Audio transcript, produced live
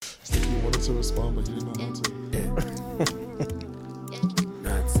wanted to respond, but he didn't know how to.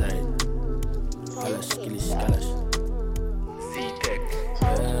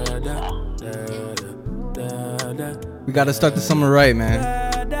 We gotta start the summer right, man.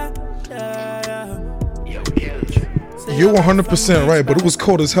 You're 100% right, but it was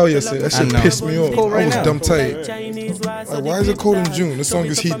cold as hell yesterday. That shit pissed me off. Cold right I was now. dumb tight. Like, why is it cold in June? This song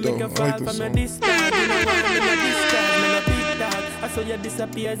is heat though. I like this song. So you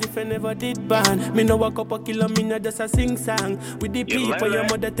disappear as if I never did ban. Me no walk up a kilo, me no just a sing song. With the people your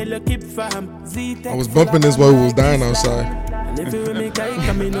mother tell you keep fam. I was bumping this while we was dying outside.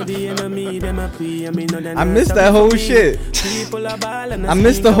 I missed that whole shit. I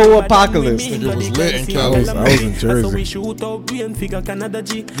missed the whole apocalypse. Nigga was lit in Cali. I was in Jersey. You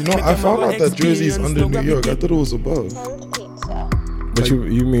know, I found out that Jersey is under New York. I thought it was above. But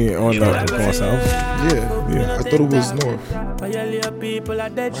you mean on the going south? Yeah. I thought it was north. My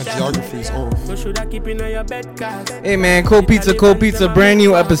geography is off. Hey man, Cold Pizza, brand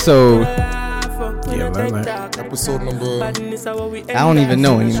new episode. Yeah, Episode number. I don't even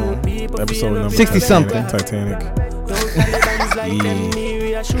know anymore. Episode number 60 something. Titanic.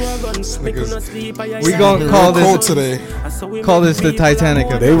 We gonna call this cold today. Call this the Titanic.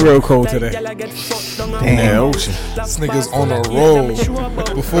 They real cold today. Damn. Ocean. This nigga's on a roll.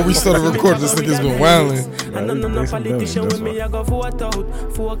 Before we started recording, this nigga's been wilding.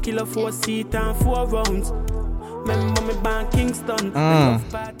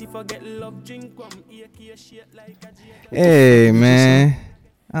 Hey man,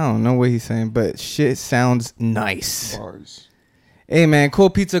 I don't know what he's saying, but shit sounds nice. Bars. Hey man,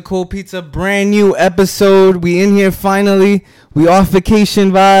 Cold Pizza, brand new episode. We in here finally. We off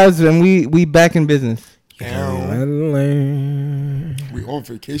vacation vibes and we back in business. We on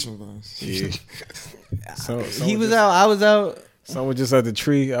vacation vibes. Yeah. So He was out, I was out. Someone just at the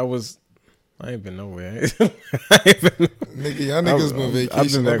tree. I ain't been nowhere. Nigga, y'all niggas been vacation.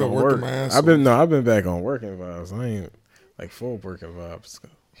 I've been back been on working work. my ass I've been back on working vibes. I ain't like full working vibes.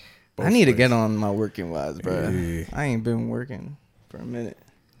 I need to get on my working vibes, bro. Yeah. I ain't been working for a minute.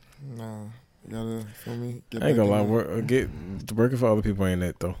 Nah, you gotta, feel me? I ain't gonna lie. Working for other people ain't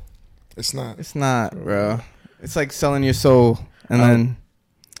that though. It's not. It's not, bro. It's like selling your soul, and then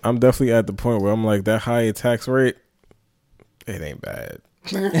I'm definitely at the point where I'm like, that higher tax rate, it ain't bad.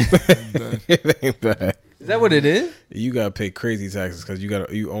 It ain't bad. Is that what it is? You gotta pay crazy taxes because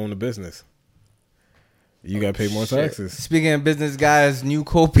you own the business. You gotta pay more taxes. Speaking of business, guys, new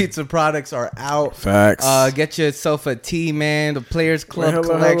Cold Pizza products are out. Facts. Get yourself a tea, man. The Players Club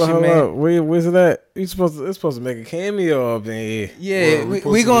collection, man. Where's it at? It's supposed to make a cameo up in here. Yeah,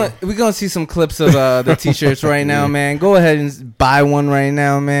 we gonna see some clips of the t-shirts right now, man. Go ahead and buy one right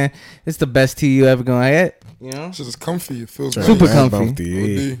now, man. It's the best tea you ever gonna get. You know, it's just comfy. It feels super comfy.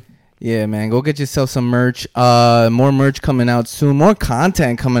 Yeah. Yeah, man. Go get yourself some merch. More merch coming out soon. More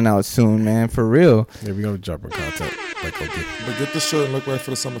content coming out soon, man. For real. Yeah, we gonna drop our content. Like, okay. But get the shirt and look right for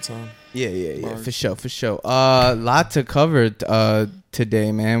the summertime. Yeah. For sure. Lot to cover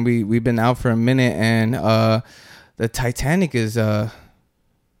today, man. We've been out for a minute, and the Titanic is the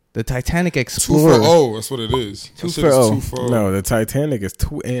Titanic Explorer. 2 for 0. That's what it is. 2 for 0. No, the Titanic is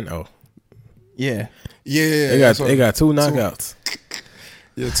 2-0. Yeah. Yeah. They got 2 knockouts.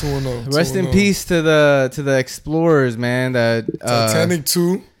 Yeah, 2-0. Rest in peace to the explorers, man. That Titanic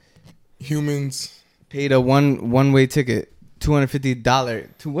 2 humans paid a one-way ticket,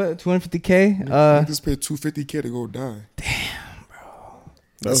 $250 to what? $250K. Just paid $250K to go die. Damn, bro.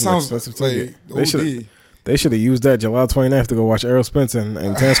 That sounds like they should have used that July 29th to go watch Errol Spence and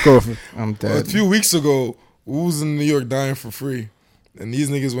Terence Crawford. I'm dead. A few weeks ago, we was in New York dying for free, and these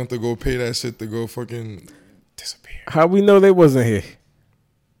niggas went to go pay that shit to go fucking disappear. How we know they wasn't here?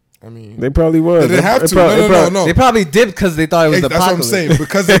 I mean, they probably was. They didn't have to. No. They probably did because they thought it was the apocalypse. That's what I'm saying.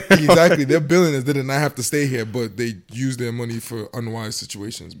 Because exactly, they're billionaires. They did not have to stay here, but they used their money for unwise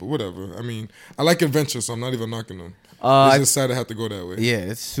situations. But whatever. I mean, I like adventure, so I'm not even knocking them. It's just sad I have to go that way. Yeah,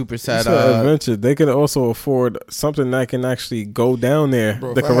 it's super sad. Adventure. They could also afford something that can actually go down there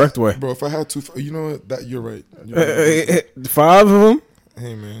the correct way. Bro, if I had to, you know what? That you're right. 5 of them.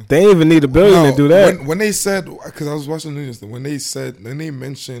 Hey man, they didn't even need $1 billion to do that. When they said, because I was watching the news, when they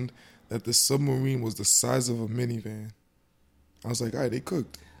mentioned that the submarine was the size of a minivan, I was like, all right, they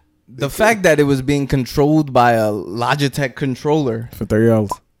cooked. The fact that it was being controlled by a Logitech controller for $30.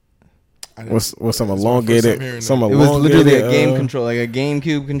 What's some elongated? It was literally a game controller, like a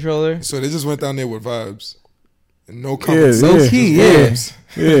GameCube controller. So they just went down there with vibes. No comments.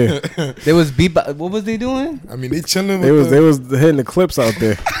 Yeah. There was beat. What was they doing? I mean, they chilling. They was hitting the clips out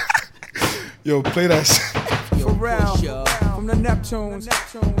there. Yo, play that shit. For real. From the Neptunes.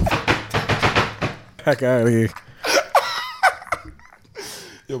 Heck out of here.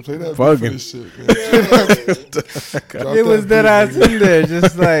 Yo, play that Fucking shit, man. It was that ass in there,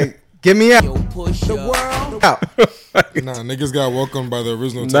 just like, get me out. Push the world out. Nah, niggas got welcomed by the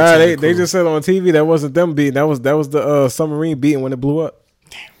original. Nah, Titanic they crew. just said on TV that wasn't them beating. That was the submarine beating when it blew up.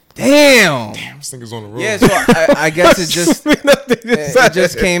 Damn. This nigga's on the road. Yeah, so I guess it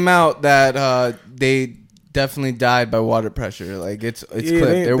just came out that they definitely died by water pressure. Like it's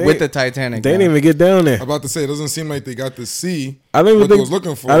clear. They're with the Titanic. They didn't even get down there. I'm about to say, it doesn't seem like they got to see I don't even what think they was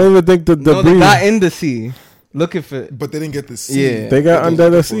looking for. I don't even think the No, debris. they got in the sea looking for. But they didn't get to see. Yeah. They got what under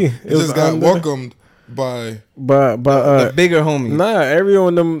was the looking sea. for. It just got welcomed by The bigger homies. Nah,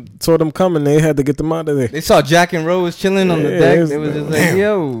 everyone them saw them coming. They had to get them out of there. They saw Jack and Rose chilling on the Yeah, deck. it's- They was just like, Damn.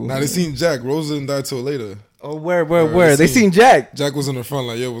 yo. Now they seen Jack. Rose didn't die till later. Oh, where? they They seen- seen Jack. Jack was in the front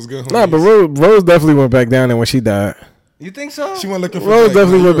like, yo, what's good, homies? Nah, but Rose definitely went back down there when she died. You think so? She went looking for Rose Jack.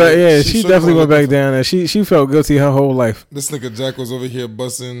 definitely Nah, went you're back. right. Yeah, she should've definitely went back looking down there. She felt guilty her whole life. for- This nigga Jack was over here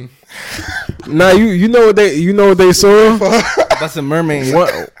busting. Nah, you know what they saw. That's a mermaid.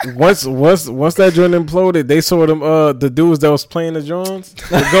 Once that joint imploded, they saw them the dudes that was playing the drums,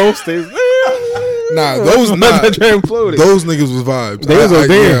 the ghosts. Nah, those that joint imploded. Those niggas was vibes. They was over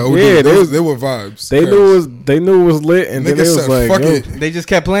there. Yeah, they were vibes. They knew it was lit, and then they Niggas was said, like, fuck yo, it. They just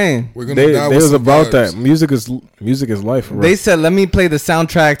kept playing. We're gonna they die with was some about vibes. that. Music is life. Bro. They said, "Let me play the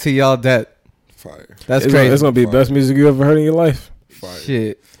soundtrack to y'all dead." Fire. That's it's crazy. It's gonna be the best music you ever heard in your life. Fire.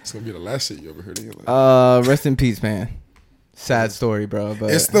 Shit. It's gonna be the last shit you ever heard in your life. Rest in peace, man. Sad story, bro.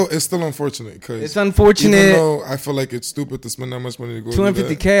 But It's still unfortunate because it's unfortunate. Even though I feel like it's stupid to spend that much money to go.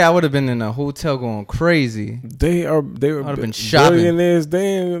 $250K, I would have been in a hotel going crazy. They were I'd have been shopping. billionaires.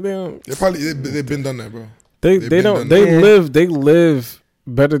 They don't. They've been done that, bro. They been don't. done They that. live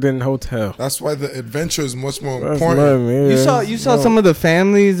better than hotel. That's why the adventure is much more That's important. my man. You saw some of the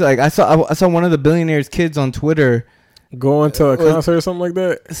families. Like I saw one of the billionaires' kids on Twitter, going to a concert or something like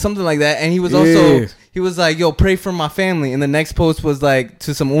that. something like that, and he was Yeah. also he was like, "Yo, pray for my family." And the next post was like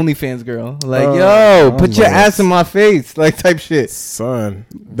to some OnlyFans girl, like, Oh, "Yo, put your my. ass in my face," like type shit. Son,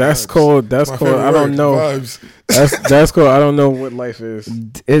 that's Vibes. called. That's My called. favorite I don't word, know. Vibes. That's called. I don't know what life is.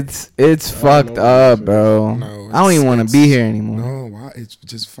 It's fucked know up, what bro. No, I don't even want to be here anymore. No, why? It's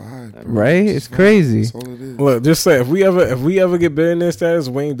just vibe, bro. Right? Just It's vibe. crazy. That's all it is. Look, just say if we ever get billionaire status,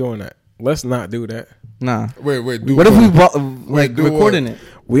 we ain't doing that. Let's not do that. Nah. Wait. Do What if we Wait, do recording what? it?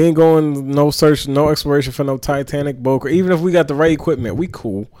 We ain't going no search, no exploration for no Titanic boat. Or even if we got the right equipment, we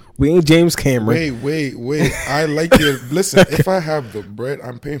cool. We ain't James Cameron. Wait. I like your. Listen, if I have the bread,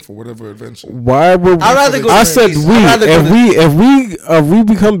 I'm paying for whatever adventure. Why would I'd rather go I to said space. we. I'd rather go If we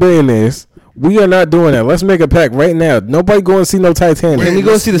become billionaires, we are not doing that. Let's make a pact right now. Nobody go and see no Titanic. Can we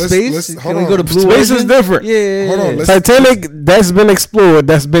go see the space? hold Can we on. go to Blue Space Origin? is different. Yeah. Hold on, let's- Titanic, that's been explored.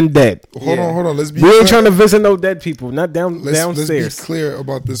 That's been dead. Hold on. Let's be. We ain't clear. trying to visit no dead people. Not Let's downstairs. be clear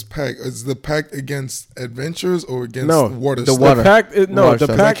about this pact. Is the pact against adventures or against No, water? the stuff? water. The pact is, no, Water the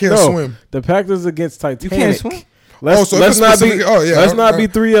stuff. pact. I can't no, swim. The pact is against Titanic. You can't swim? Let's, so if let's it's not be. specific- oh, yeah, let's not be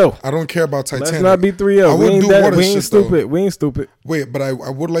 3-0. I don't care about Titanic. Let's not be 3-0. I We would ain't do that. water We ain't shit, stupid. though. We ain't stupid. Wait, but I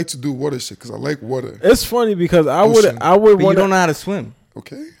would like to do water shit because I like water. It's funny because I Ocean. would But you want don't know how to swim.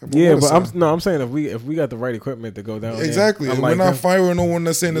 Okay. Yeah, but I'm I'm saying if we got the right equipment to go down there, exactly. I'm And like, we're not firing no one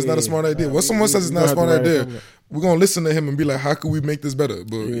that's saying it's not a Yeah, smart idea. nah, When someone says it's we not a have smart the right idea, equipment. we're gonna listen to him and be like, "How can we make this better?"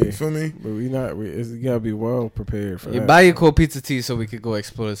 But Yeah. you feel me? But we not. You gotta be well prepared for You that. buy your cold pizza tea so we could go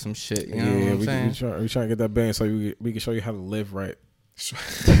explore some shit. You know what I'm we saying? trying to get that band so we can show you how to live right.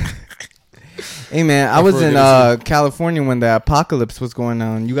 Hey man, I was in Prefer California when the apocalypse was going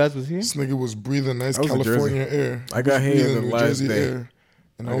on. You guys was here? This nigga was breathing nice I was in California air. I got He was here breathing the New last Jersey day. air,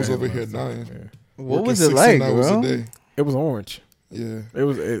 and I was over here dying. What Working was it 16 like, hours a bro? day. It was orange. Yeah. It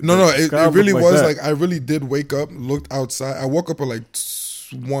was No, the it sky really looked was that. like I really did wake up, looked outside. I woke up at like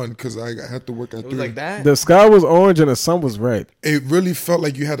 1 because I had to work at It 3. was like that? The sky was orange and the sun was red. It really felt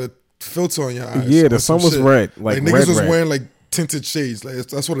like you had a filter on your eyes. Yeah, or the some sun was shit. red, like niggas red, was red. wearing like tinted shades. Like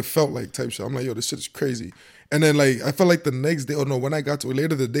that's what it felt like type shit. I'm like, yo, this shit is crazy. And then like I felt like the next day, when I got to it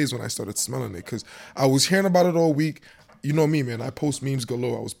later, the days when I started smelling it because I was hearing about it all week. You know me, man. I post memes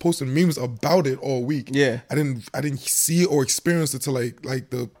galore. I was posting memes about it all week. Yeah. I didn't see it or experience it till like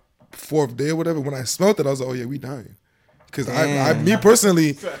the 4th day or whatever. When I smelled it, I was like, oh yeah, we dying. Because me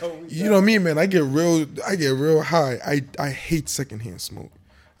personally, you know me, man. I get real high. I hate secondhand smoke.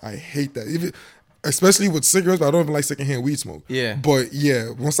 I hate that. Especially with cigarettes, but I don't even like secondhand weed smoke. Yeah. But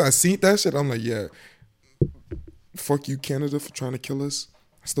yeah, once I seen that shit, I'm like, yeah, fuck you, Canada, for trying to kill us.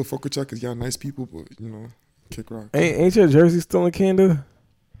 I still fuck with y'all because y'all nice people, but kick rock. Ain't your jersey still in Canada?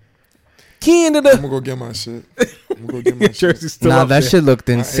 Canada. I'm gonna go get my shit. Jersey still Nah, up that there. shit looked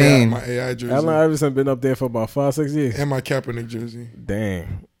insane. My AI jersey. Allen Iverson been up there for about 5-6 years. And my Kaepernick jersey.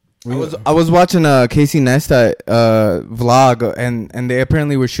 Dang. I was watching Casey Neistat vlog, and they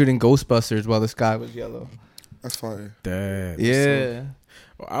apparently were shooting Ghostbusters while the sky was yellow. That's fire. Dang. Yeah.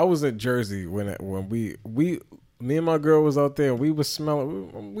 I was in Jersey when we me and my girl was out there and we was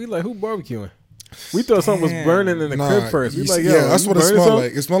smelling. We like, who barbecuing? We thought something was burning in the crib first. We like, yo, yeah, that's what it smelled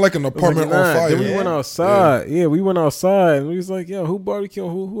like. It smelled like an apartment like, on fire. Then we went outside. Yeah, we went outside and we was like, yo, who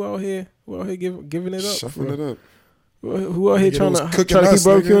barbecuing? Who out here? Who out here giving it up? Shuffling it up. Who out here trying to keep us,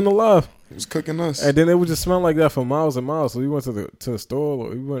 barbecuing alive? It was cooking us. And then it would just smell like that for miles and miles. So we went to the store.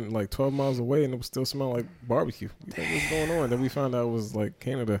 We went like 12 miles away, and it was still smelling like barbecue. We like, what's going on? Then we found out it was like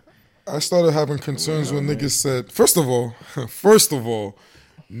Canada. I started having concerns when niggas said, first of all,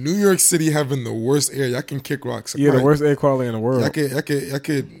 New York City having the worst air. Y'all can kick rocks. Yeah, the worst air quality in the world. Y'all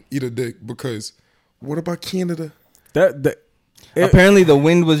could eat a dick because what about Canada? Apparently the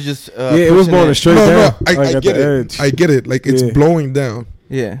wind was just it was blowing straight down. No, I get it. I get it. Like it's blowing down.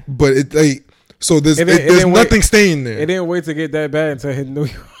 Yeah, but it like so there's nothing staying there. It didn't wait to get that bad until it hit New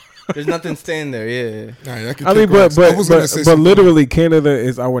York. There's nothing staying there. Yeah. I mean, but literally Canada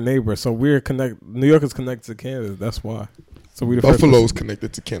is our neighbor, so we're connected. New York is connected to Canada. That's why. So we the Buffalo's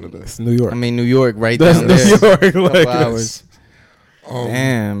connected to Canada. It's New York. I mean, New York, right That's down New there. York. Like hours.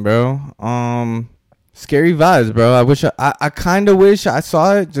 Damn, bro. Scary vibes, bro. I kind of wish I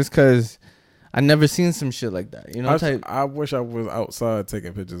saw it just because I never seen some shit like that. You know, I wish I was outside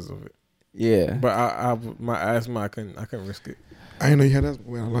taking pictures of it. Yeah, but my asthma, I couldn't risk it. I didn't know you had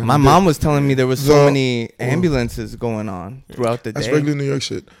asthma. My mom was telling me there was so many ambulances going on throughout the day. That's regular New York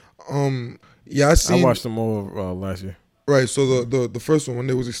shit. Yeah, I watched them all last year. Right, so the first one when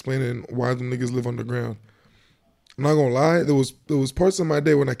they was explaining why them niggas live underground. I'm not gonna lie, there was parts of my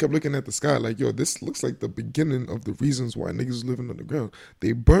day when I kept looking at the sky like, yo, this looks like the beginning of the reasons why niggas living underground.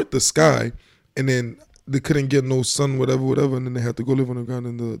 They burnt the sky, and then they couldn't get no sun, whatever, and then they had to go live underground,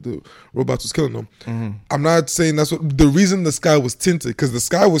 and the robots was killing them. Mm-hmm. I'm not saying that's what the reason the sky was tinted, because the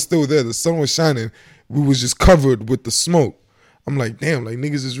sky was still there, the sun was shining, we was just covered with the smoke. I'm like, damn, like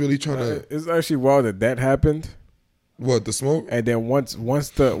niggas is really trying to. It's actually wild that happened. What, the smoke? And then once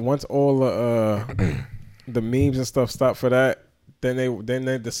all the memes and stuff stopped for that, then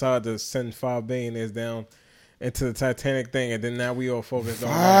they decided to send 5 billionaires down into the Titanic thing, and then now we all focused on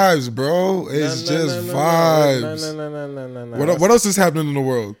vibes, that. Bro. It's vibes. No. What else is happening in the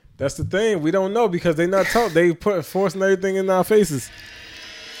world? That's the thing. We don't know because they not told. They forcing everything in our faces.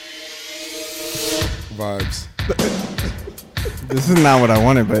 Vibes. This is not what I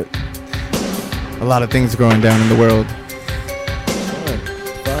wanted, but a lot of things going down in the world.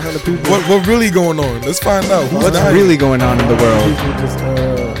 500 people. What really going on? Let's find out. What's really going on in the world? Just,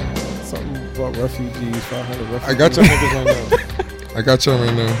 something about refugees. 500 refugees. I got y'all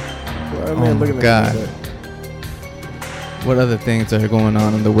right now. Oh my God. What other things are going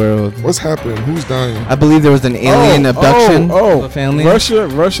on in the world? What's happening? Who's dying? I believe there was an alien abduction of a family. Russia.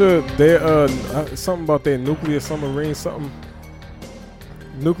 They something about their nuclear submarine. Something.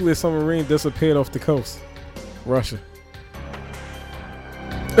 Nuclear submarine disappeared off the coast. Russia.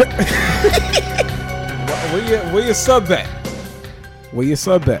 Where your sub at? Where your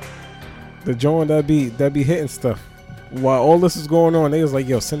sub at? The joint that be hitting stuff. While all this is going on, they was like,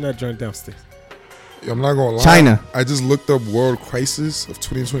 yo, send that joint downstairs. I'm not gonna lie. China. I just looked up World Crisis of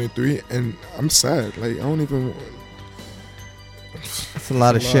 2023, and I'm sad. Like I don't even. It's a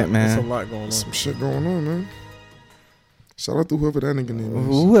lot of shit, man. It's a lot going on. Some shit going on, man. Shout out to whoever that nigga name is.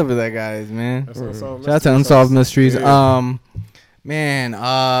 Whoever that guy is, man. Shout out to Unsolved Mysteries. Yeah.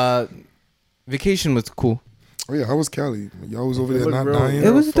 Vacation was cool. Oh yeah, how was Cali? Y'all was over there not dying.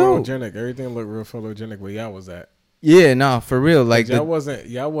 It was dope. Everything looked real photogenic where y'all was at. Yeah, no, for real. Like y'all wasn't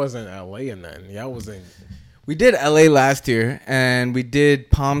LA or nothing. Y'all wasn't. We did LA last year, and we did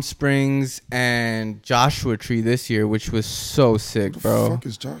Palm Springs and Joshua Tree this year, which was so sick, bro. What the fuck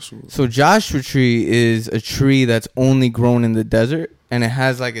is Joshua? So Joshua Tree is a tree that's only grown in the desert, and it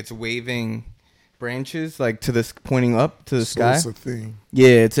has like its waving branches, like to this pointing up to the sky. It's a thing.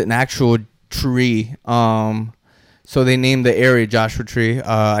 Yeah, it's an actual tree. So they named the area Joshua Tree.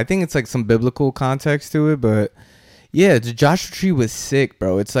 I think it's like some biblical context to it, but yeah, the Joshua Tree was sick,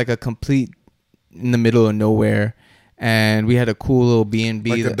 bro. It's like a complete in the middle of nowhere, and we had a cool little B&B.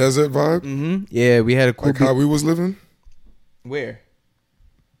 Like a desert vibe? Mm-hmm. Yeah, we had a cool... Like how we was living? Where?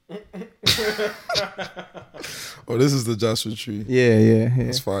 Oh, this is the Joshua Tree. Yeah.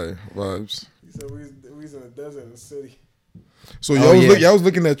 That's fire. Vibes. He said we was in the desert in the city. So y'all was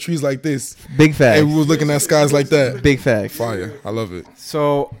looking at trees like this. Big fact. And we was looking at skies like that. Big fact. Fire. I love it.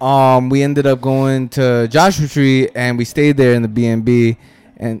 So we ended up going to Joshua Tree and we stayed there in the B&B.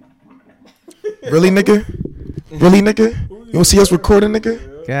 And really, nigga? Really, nigga? You don't see us recording,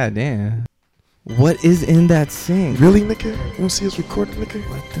 nigga? God damn. What is in that sink? Really, nigga? You don't see us recording, nigga?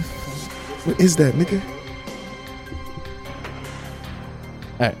 What the fuck? What is that, nigga?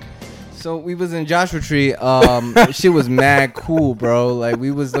 Alright. So we was in Joshua Tree. Shit was mad cool, bro. Like we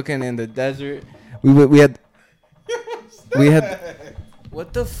was looking in the desert. We had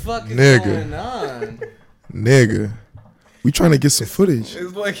what the fuck is going on? Nigga. We trying to get some footage.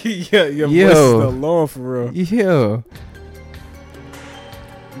 It's like your voice is alone for real. Yo.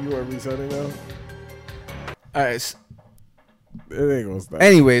 You want to reset it now? Alright. It ain't gonna stop.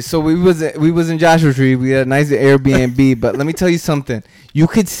 Anyway, so we was in Joshua Tree. We had a nice Airbnb, but let me tell you something. You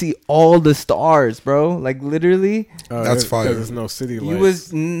could see all the stars, bro. Like literally. That's fire. There's no city lights. You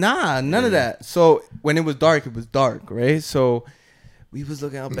was none of that. So when it was dark, right? So we was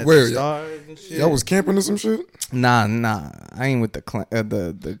looking up at the stars and shit. Y'all was camping or some shit? Nah. I ain't with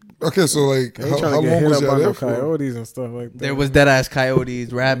the. Okay, so like how long was y'all there for? Coyotes and stuff like that. There was dead ass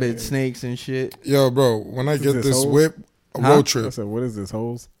coyotes, rabbits, snakes, and shit. Yo, bro, when I get this whip, road trip. I said, what is this,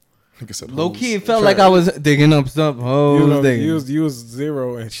 holes? Low key, it felt like I was digging up stuff. You was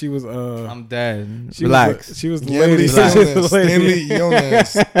zero, and she was. I'm dead. Relax. She was the lady. Stanley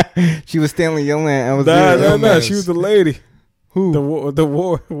Yonas. She was Stanley Yonas. I was no. She was the lady. Who? The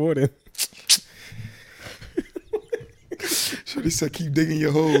warden. Shorty said, "Keep digging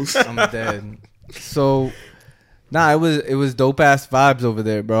your holes." I'm dead. So. Nah, it was dope ass vibes over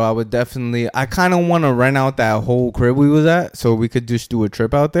there, bro. I kind of want to rent out that whole crib we was at, so we could just do a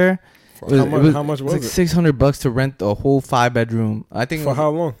trip out there. How much was it? Like $600 to rent the whole 5-bedroom. I think for how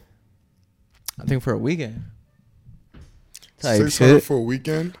long? I think for a weekend. $600 for a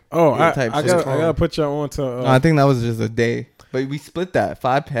weekend. Oh, I gotta put y'all on to. No, I think that was just a day, but we split that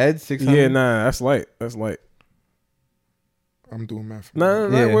 5 heads, $600. Yeah, nah, that's light. I'm doing math. Nah,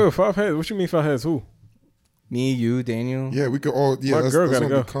 wait, 5 heads. What you mean 5 heads? Who? Me, you, Daniel. Yeah, we could all. Yeah, my girl gotta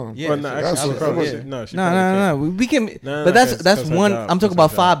go. Come. Yeah, no. We can. But that's one. I'm talking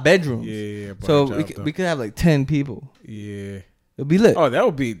about 5 bedrooms. Yeah. So we could have like 10 people. Yeah. It'll be lit. Oh,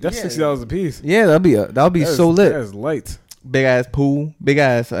 that's $60 a piece. Yeah, that'll be so lit. That's light. Big ass pool, big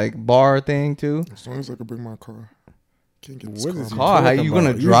ass like bar thing too. As long as I can bring my car. Can't get this car. How you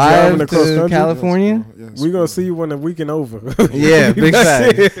gonna drive to California? Yes, we gonna see you when the weekend over. Yeah, big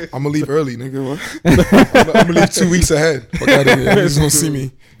fact. I'm gonna leave early, nigga. I'm gonna leave 2 weeks ahead. Fuck out of here. He's gonna see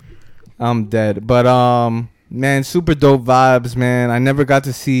me. I'm dead. But man, super dope vibes, man. I never got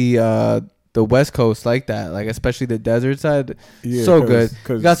to see the West Coast like that, like especially the desert side. Yeah, so good.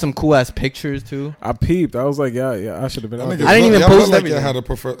 You got some cool ass pictures too. I peeped. I was like, yeah, I should have been. I didn't even post like I had a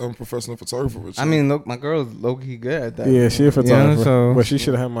professional photographer. With you. I mean, look, my girl's low key good at that. Yeah, she a photographer, so but she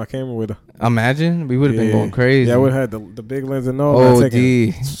should have had my camera with her. Imagine we would have been going crazy. Yeah, I would have had the big lens and all.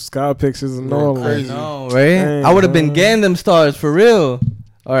 Taking sky pictures and all. Crazy. I know, right? I would have been getting them stars for real.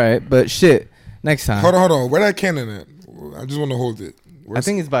 All right, but shit. Next time. Hold on. Where that Canon at? I just want to hold it. I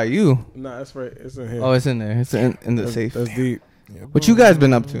think it's by you. Nah, that's right. It's in here. Oh, it's in there. It's in the safe. That's deep. Yeah, what you guys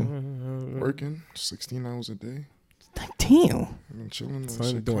been up to? Working 16 hours a day. Damn. I've been chilling. So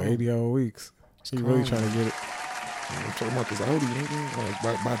I'm doing 80-hour weeks. He really trying to get it. I'm talking about this Audi, nigga.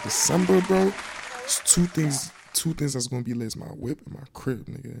 Like by December, bro. It's two things that's gonna be lit. It's my whip and my crib,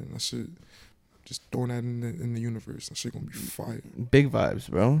 nigga. And that shit, just throwing that in the universe. That shit gonna be fire. Big vibes,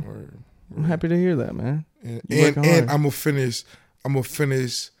 bro. I'm happy to hear that, man. And I'm gonna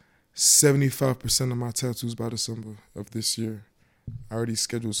finish 75% of my tattoos by December of this year. I already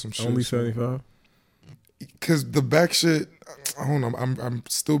scheduled some shit. Only 75? Because the back shit, I don't know. I'm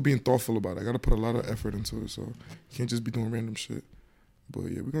still being thoughtful about it. I got to put a lot of effort into it, so you can't just be doing random shit. But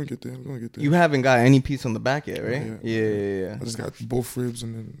yeah, we're gonna get there. You haven't got any piece on the back yet, right? Yeah. I just got both ribs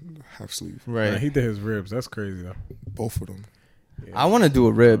and then half sleeve. Right. Nah, he did his ribs. That's crazy though. Both of them. Yeah, I want to do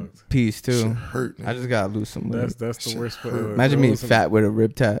a rib piece too. Shit hurt. Man. I just gotta lose some. That's the worst. Imagine me fat with a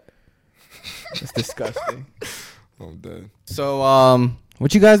rib tat. That's disgusting. I'm dead. So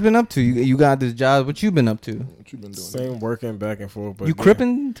what you guys been up to? You got this job. What you been up to? What you been doing? Same working back and forth. But you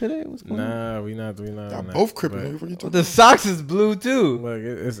cripping today? What's going on? Nah, we not. Y'all both cripping. What you talking the socks is blue too. Like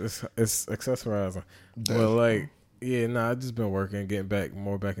it's accessorizing. But like I just been working, getting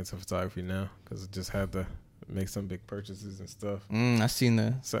more back into photography now because I just had to make some big purchases and stuff. I seen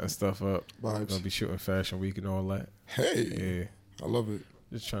that. Setting stuff up. Vibes. Gonna be shooting Fashion Week and all that. Hey. Yeah. I love it.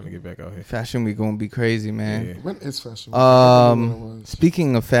 Just trying to get back out here. Fashion Week gonna be crazy, man. Yeah. When is Fashion Week?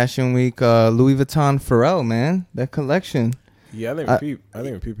 Speaking of Fashion Week, Louis Vuitton Pharrell, man, that collection. Yeah, I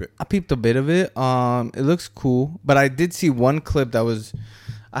didn't peep it. I peeped a bit of it. It looks cool, but I did see one clip that was.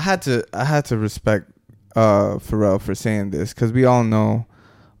 I had to respect Pharrell for saying this because we all know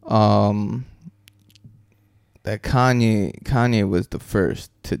that Kanye was the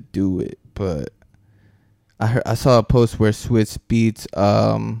first to do it, but I saw a post where Swizz Beatz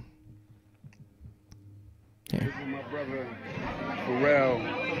This is my brother Pharrell,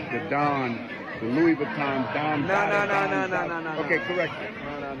 the Don, the Louis Vuitton Don. No. Okay, correct it.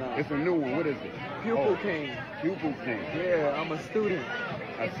 No. It's a new one. What is it? Pupil King. Pupil King. Yeah, I'm a student.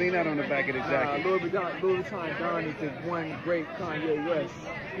 I've seen that on the back of the jacket. Louis Vuitton Don is the one great Kanye West.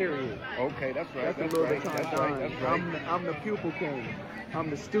 Period. Okay, that's right. That's the Louis Vuitton Don. I'm the Pupil King. I'm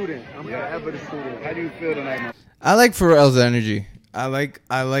the student. I'm forever the student. How do you feel tonight, man? I like Pharrell's energy. I like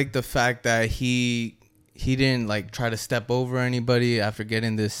the fact that he didn't like try to step over anybody after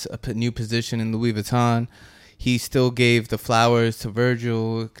getting this new position in Louis Vuitton. He still gave the flowers to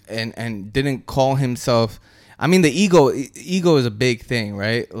Virgil and didn't call himself. I mean, the ego is a big thing,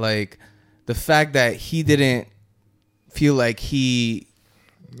 right? Like the fact that he didn't feel like he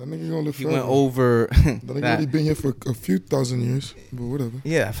went over. That nigga already been here for a few thousand years, but whatever.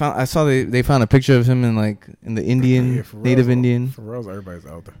 Yeah, I saw they found a picture of him in the Indian, native Indian. Pharrell's everybody's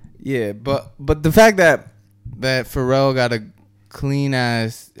out there. Yeah, but the fact that Pharrell got a clean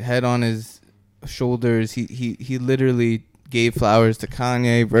ass head on his shoulders, he literally gave flowers to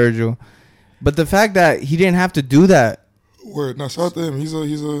Kanye, Virgil, but the fact that he didn't have to do that. Word, now shout out to him. He's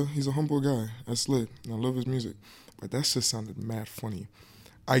a humble guy. That's lit. And I love his music, but that shit sounded mad funny.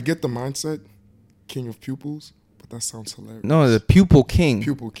 I get the mindset, king of pupils, but that sounds hilarious. No, the Pupil King.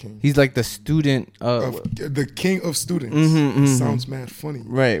 Pupil King. He's like the student the king of students. Sounds mad funny.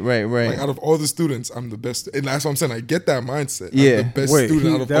 Right. Like out of all the students, I'm the best. And that's what I'm saying. I get that mindset. Yeah. I'm the best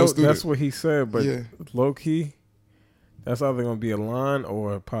student out of all students. That's what he said, but low key, that's either gonna be a line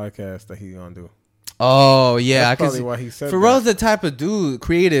or a podcast that he gonna do. Oh yeah, that's probably why he said Pharrell's that. the type of dude,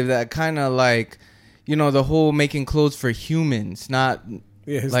 creative, that kind of like, the whole making clothes for humans, not.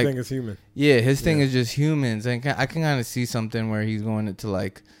 Yeah, his thing is human. Yeah, his thing is just humans, and I can kind of see something where he's going into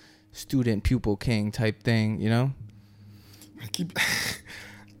like student Pupil King type thing, I keep.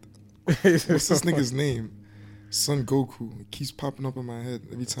 What's this nigga's name? Son Goku. It keeps popping up in my head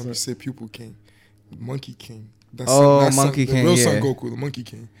every time you say Pupil King, Monkey King. That's Monkey King, the real Son Goku, the Monkey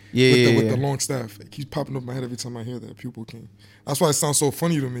King. With the long staff. It keeps popping up in my head every time I hear that, Pupil King. That's why it sounds so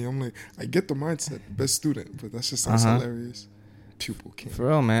funny to me. I'm like, I get the mindset, best student, but that just sounds hilarious. Pupil King. For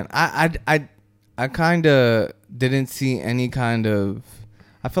real, man. I kind of didn't see any kind of.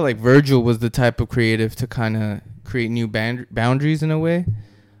 I felt like Virgil was the type of creative to kind of create new boundaries in a way,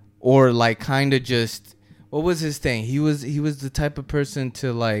 or like kind of just. What was his thing? He was the type of person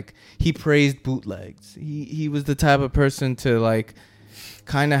to like. He praised bootlegs. He was the type of person to like,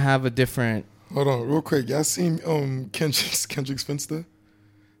 kind of have a different. Hold on, real quick. Y'all seen Kendrick's Finsta?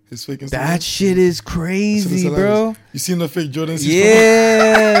 His fake Instagram? That shit is crazy, bro. You seen the fake Jordans?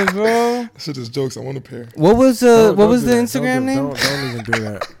 Yeah, bro. That shit is jokes. I want a pair. What was the Instagram name? Don't even do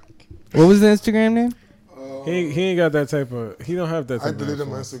that. What was the Instagram name? He ain't got that type of. He don't have that type I of deleted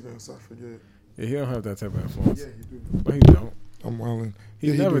my influence. Instagram, so I forget. Yeah, he don't have that type of influence. Yeah, he do. But he don't. I'm wilding.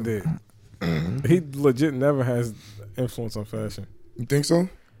 He never did. He legit never has influence on fashion. You think so?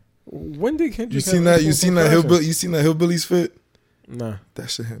 When did Kendrick? You seen that hillbilly? You seen that Hillbillies fit? Nah. That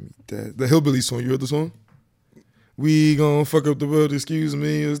shit had me dead. The Hillbilly song. You heard the song? We gon' fuck up the world. Excuse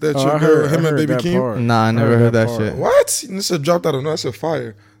me. Is that your girl? Him and Baby Keem? Nah, I never heard that shit. What? This shit dropped out of no. That shit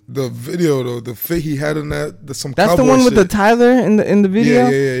fire. The video though, the fit he had in that. That's the one with the Tyler in the video.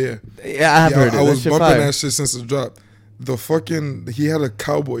 Yeah. Yeah, I have heard it. I was bumping fire. that shit since it dropped. He had a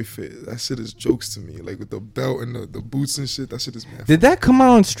cowboy fit. That shit is jokes to me. Like with the belt and the boots and shit. That shit is mad. Did that come out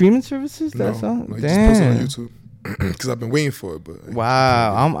on streaming services? No, that song? no, he just posted it on YouTube. Because I've been waiting for it. But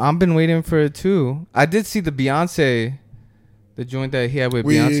wow, I've been waiting for it too. I did see the Beyonce, the joint that he had with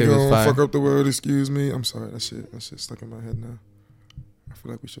Beyonce was gonna fire. Fuck up the world. Excuse me. I'm sorry. That shit stuck in my head now. I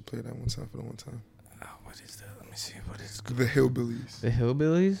feel like we should play that one time for the one time. Oh, what is that? Let me see. What is the Hillbillies? The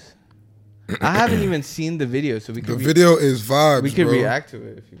Hillbillies. I haven't even seen the video, so we could. The video is vibes. We could bro. react to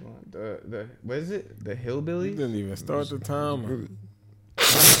it if you want. The what is it? The Hillbillies. You didn't even start the timer.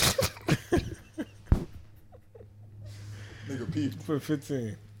 Nigga peep. Put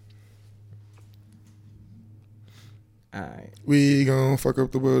 15. Alright. We gon' fuck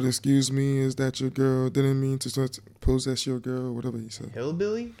up the world. Excuse me. Is that your girl? Didn't mean to possess your girl. Whatever he said.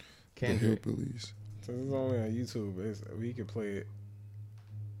 Hillbilly. Kendrick. The Hillbillies. So this is only on YouTube. We can play it.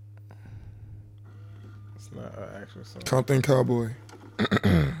 It's not an actual song. Compton Cowboy.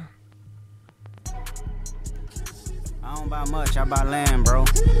 I don't buy much, I buy land, bro.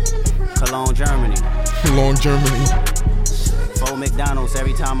 Cologne, Germany. Cologne, Germany. 4 McDonald's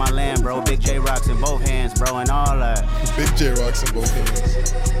every time I land, bro. Big J rocks in both hands, bro, and all that. Big J rocks in both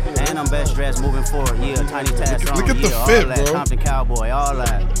hands. And I'm best dressed moving forward. Yeah, tiny task on. Look at the yeah, fit, all that. bro. Compton Cowboy, all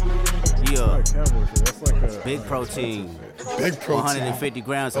that. Yeah. That's like a Big protein. Big protein. 150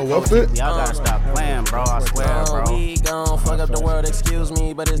 grams of what protein. fit? Y'all gotta stop playing, bro. I swear, bro. We gon' fuck up the world, excuse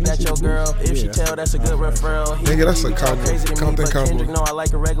me, but is that your girl? If she tell, that's a good referral. Nigga, that's a He talk crazy to me, Compton but Cowboy. Kendrick know I like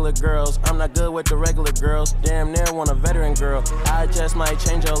the regular girls. I'm not good with the regular girls. Damn near want a veteran girl. I just might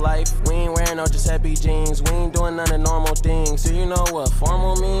change your life. We ain't wearing no Giuseppe jeans. We ain't doing none of normal things. Do you know what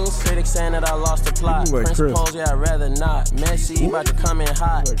formal means? Critics saying that I lost the plot. You like Principles, yeah, I'd rather not. Messy, about to come in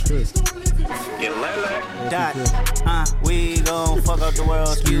hot. We gon' fuck up the world,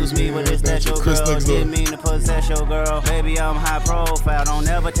 excuse me, but is that your Chris girl? next door. Didn't mean to possess your girl. Baby, I'm high profile, don't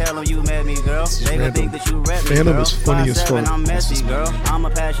ever tell them you met me, girl. They gon' think that you rep me, Phantom girl. is funny as 5'7", fuck. I'm messy, girl. I'ma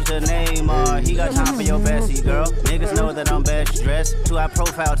pass you to Neymar, he got time for your bestie, girl. Niggas know that I'm best dressed, too high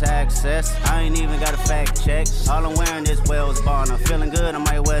profile to access. I ain't even got a fact check. All I'm wearing is Wells Bonner. Feeling good, I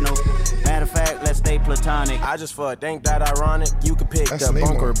might wear no. Matter of fact, let's stay platonic. I just fuck, think that ironic. You could pick That's the Neymar.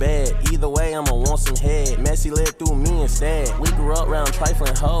 bunk or bed. Either way, I'ma want some head. Messi lived through me instead. We grew up round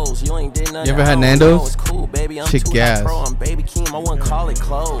trifling hoes. You ain't did nothing. You ever I had don't Nando's? know. It's cool, baby. I'm Shit too gas. high pro. I'm baby Keem. I wouldn't call it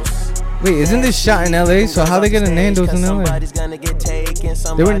close. Wait, isn't this shot in LA? So how they get a Nando's in LA? Somebody's gonna get taken. They were in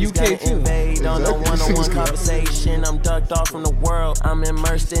Somebody's UK gonna too. invade on the Exactly. one-on-one conversation. I'm ducked off from the world. I'm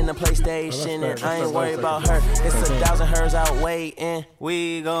immersed in the PlayStation, and I ain't worried about her. It's 1,000 hers out waiting.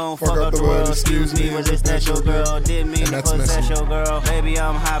 We gon' fuck up the world, excuse me, but is that your girl? Didn't mean And to that's possess messy. your girl. Baby,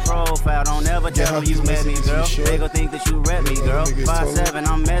 I'm high profile, don't ever tell them you met me, girl. They gon' think that you rep me, girl. 5'7",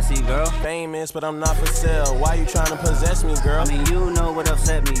 I'm messy, girl. Famous, but I'm not for sale. Why you trying to possess me, girl? I mean, you know what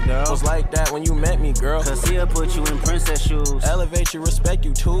upset me, girl. was like that when you met me, girl. Cause he'll put you in princess shoes. Elevate you, respect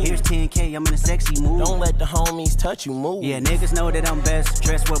you too. Here's 10K, I'm in a sexy mood. Don't let the homies touch you, move. Yeah, niggas know that I'm best.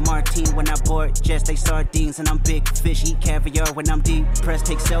 Dressed with Martine when I board jets, they sardines. And I'm big fish, eat caviar when I'm deep. Press,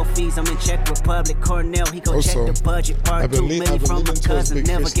 take selfies, I'm in Czech Republic. Cornell, he go check Also, the budget. Part I've been 2 lean- million I've been from my leaning towards cousin. Big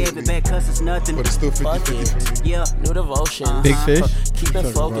Never Fish gave lately. it back cause it's nothing. But it's still 50-50 for me. Yeah. New devotion. Big Fish?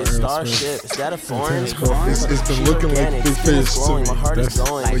 Keeping focused, starship. Is that a foreign? It's been looking like Big Fish to me. My heart is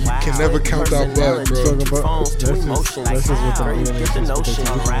going. But you can never count out blood, bro. Talking about- Phones to that's emotion. just what the Girl, you internet get the is, what they notion.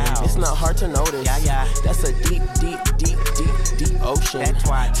 talking about. It's not hard to notice. Yeah. That's a deep ocean. That's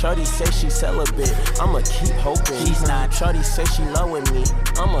why. Shorty say she celibate. I'ma keep hoping. She's not. Shorty say she loving me.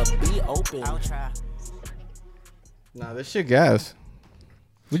 I'ma be open. I'll try. Nah, this shit gas.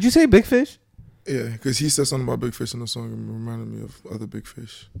 Would you say Big Fish? Yeah, because he said something about Big Fish in the song and reminded me of other Big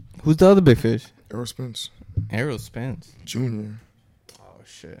Fish. Who's the other Big Fish? Errol Spence Errol Spence. Jr. Oh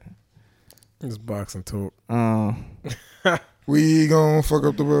shit. It's boxing talk. We gon' fuck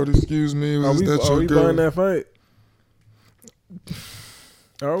up the world, excuse me. Are Was we, that are your we girl? buying that fight?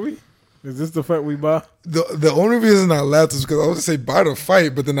 Are we? Is this the fight we buy? The only reason I laughed is because I was gonna say buy the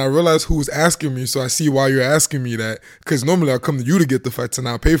fight, but then I realized who was asking me, so I see why you're asking me that. Because normally I'll come to you to get the fights and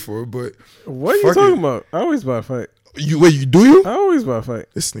I'll pay for it. But What are you fuck talking it. about? I always buy a fight. you do you? I always buy a fight.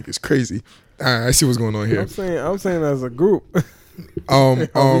 This nigga's crazy. All right, I see what's going on here. I'm saying as a group. Are we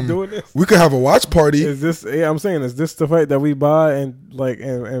doing this? We could have a watch party. Is this? Yeah, I'm saying, is this the fight that we buy and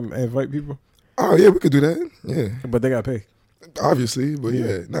and invite people? Oh yeah, we could do that. Yeah, But they got to pay. obviously. But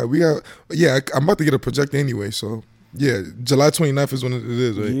we got. Yeah, I'm about to get a projector anyway. So yeah, July 29th is when it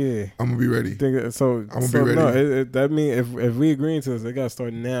is. Right? Yeah. I'm gonna be ready. So I'ma be ready. No, that means if we agreeing to this, it got to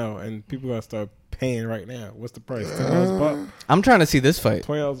start now, and people got to start paying right now. What's the price? $10 a pop? I'm trying to see this fight.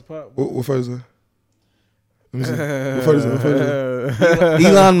 $20 a pop? What fight is that? Let me see. What fight is that? What fight is that?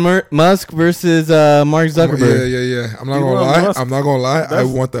 Elon Musk versus Mark Zuckerberg. Yeah. I'm not Elon gonna lie. Musk- I'm not gonna lie. I That's-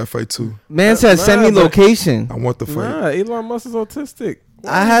 want that fight too. Man said Nah, send me but- location. I want the fight. Nah, Elon Musk is autistic.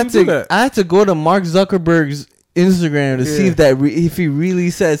 Why I would had you do to that? I had to go to Mark Zuckerberg's Instagram to see Yeah. if if he really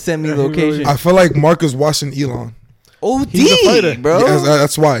said send me Yeah, he location. really- I feel like Mark is watching Elon. He's a fighter. OD, bro. Yes,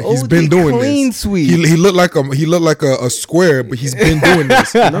 that's why he's OD been doing clean this. sweep. He looked like a square, but he's been doing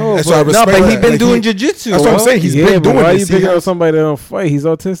this. No, That's why I but- respect No, but he that. been Like, doing jiu-jitsu. That's what I'm bro. saying. He's yeah, been but doing why this. you picking on somebody that don't fight? He's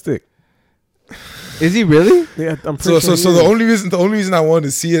autistic. Is he really? Yeah, I'm pretty So sure the only reason I wanted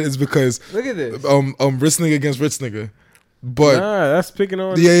to see it is because Look at this. rich nigga against rich nigga. But that's picking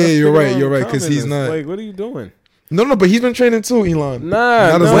on. Yeah, that's you're picking right, on you're right, 'cause he's communists. not- Like, what are you doing? no, but he's been training too, Elon. Nah,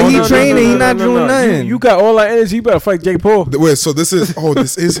 Not as no, long When he as- training, he not doing nothing. You got all that energy. You better fight Jake Paul. Wait, so this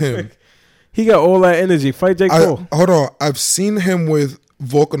is him. He got all that energy. Fight Jake Paul. Hold on, I've seen him with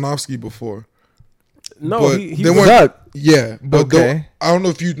Volkanovski before. No, but he they was weren't. Yeah, but Okay. I don't know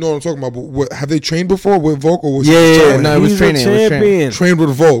if you know what I'm talking about. But have they trained before with Volk or was Yeah, he yeah, no, it was He's training. a champion. trained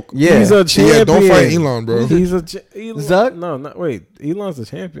with Volk? Yeah. He's a champion. Yeah, don't fight Elon, bro. He's a Elon. Zuck? No, not wait. Elon's a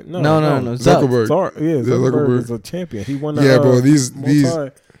champion. No, No. Zuckerberg. Zuckerberg Zuckerberg. is a champion. He won the Yeah, bro. These.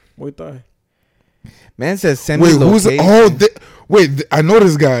 Muay Thai. Man says Wait, semi-location. who's? I know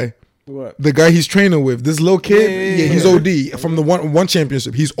this guy. What? The guy he's training with. This little kid. Yeah, he's OD from the one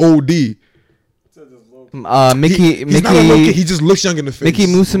championship. He's OD. Mickey He's not a little kid. He just looks young in the face. Mickey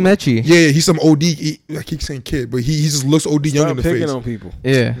Musumeci. Yeah, he's some OD. I keep saying kid, but he just looks OD young in the picking face. on people.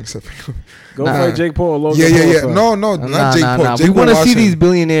 Yeah. Except Go fight Jake Paul. Logan Yeah. Paul, No, not Jake Paul. Jake We want to Paul see watching. these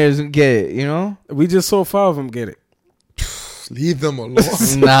billionaires get it, you know? We just saw 5 of them get it. Leave them alone.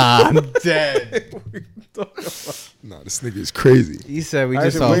 Nah, I'm dead. Nah, this nigga is crazy. He said we Actually,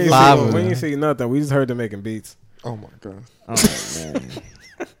 just saw we ain't 5 see- of We them. ain't see nothing. We just heard them making beats. Oh my god. Oh, man.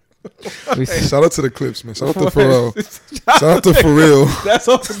 We Hey, shout out to the Clips, man. Shout out to Pharrell. Shout out to Pharrell. That's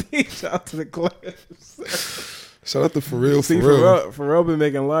all the beat. Shout out to the Clips. Shout out to Pharrell. See, Pharrell been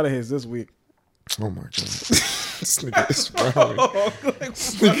making a lot of hits this week. Oh my god. This nigga is wilding.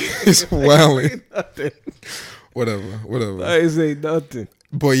 This nigga is wilding. Whatever. I ain't say nothing.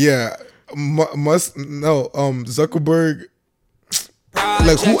 But yeah, Zuckerberg.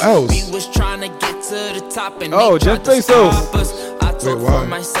 Like who else? Oh, Jeff Bezos. Wait, why?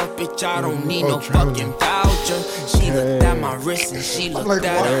 Myself, bitch, I don't need Oh, no traveling. fucking voucher. She looked at my wrist and she looked like,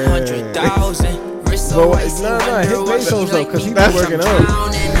 at why? 100,000. Wrist But so why- icy, nah, wonder hit what Bezos she though, like 'cause me he be back. working I'm out.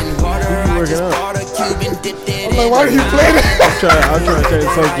 drowning in water. He be I working just out. bought a cube and dipped it I'm like, in why the do you play that? I'm trying to tell you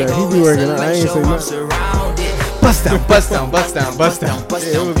something. He be working out. I ain't say nothing. Bust down. Yeah,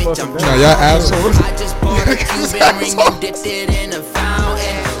 it was busting Nah, down. y'all assholes. I just bought a Cuban ring and dipped it in a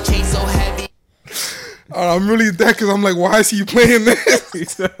fountain. Chain so heavy. I'm really that because I'm like, why is he playing this? He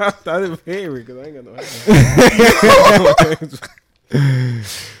said, I didn't hear it because I ain't got no hands.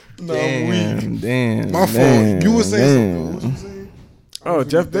 No, I'm weak. Damn. My fault. You were saying something. What you saying? Oh,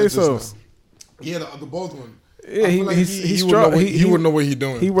 Jeff Bezos. Yeah, the both one. Yeah, I feel like he's would strong. know what- he would know what he's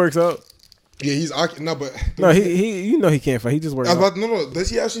doing. He works out. Yeah, he's no, but No, he you know he can't fight. He just works I was out. about, no. Does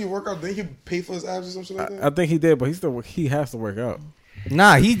he actually work out? Didn't he pay for his abs or something like that? I think he did, but he has to work out.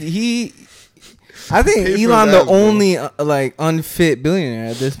 Nah, he. I think Pay for Elon his the ass, bro. only like unfit billionaire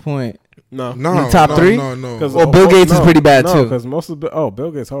at this point. No, No, top three? No. Well, Bill Gates is pretty bad, too. Because most of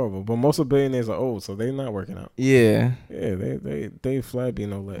Bill Gates horrible, but most of billionaires are old, so they're not working out. Yeah, Yeah, they flat be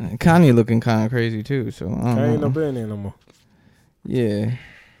no leg. Kanye looking kind of crazy too. So I I don't ain't no know. billionaire no more. Yeah,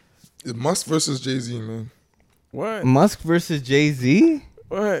 It's Musk versus Jay-Z, man. What? Musk versus Jay-Z.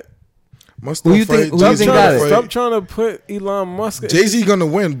 What? Musk Who don't you think- fight. who you Jay-Z think don't got it? fight. Stop trying to put Elon Musk. Jay-Z gonna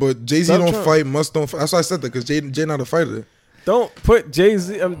win, but Jay-Z Stop don't trying- fight. Musk don't fight. That's why I said that because Jay not a fighter. Don't put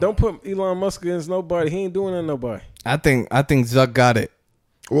Jay-Z. Don't put Elon Musk against nobody. He ain't doing that to nobody. I think Zuck got it.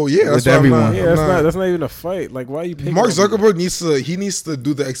 Well, yeah, that's With why everyone. I'm Yeah, not, that's not even a fight. Like, why are you picking Mark on me? Zuckerberg needs to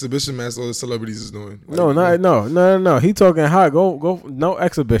do the exhibition match all the celebrities is doing. No, no. He talking high. Go. No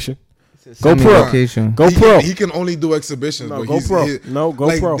exhibition. Go Semi pro. location. Go he pro. He can only do exhibitions. No, but go he's, pro. he- No, go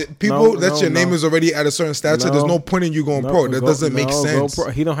like, pro. People No, that your no, name no. is already at a certain stature. No. There's no point in you going pro. That doesn't make sense. Go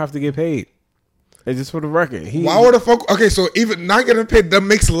pro. He don't have to get paid. It's just for the record. Why would the fuck? Okay, so even not getting paid, that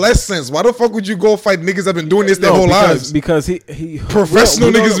makes less sense. Why the fuck would you go fight niggas that been doing this their whole lives? Because he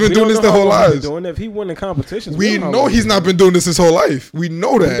Professional niggas been doing this their whole lives. Doing it. If he won in competitions, We know he's not been doing this his whole life. We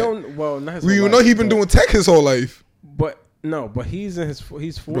know We that. don't. Well, not his We whole know life, he been but- doing tech his whole life. But no, but he's in his.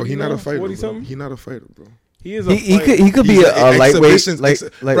 He's 40. Bro, he not now, a fighter. 40 Bro. something. He not a fighter, bro. He is a. He fighter. could be He's a lightweight, exhibitions,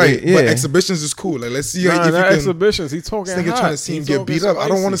 lightweight. But Yeah. exhibitions is cool. Like, let's see Nah, if you not can. exhibitions. He's talking This nigga hot. trying to see him He's get talking beat up. I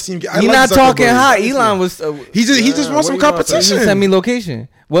don't want to spicy. see him get. He I not like talking Zuckerberg. hot. Elon was. He just want some what Elon said? competition. Send me location.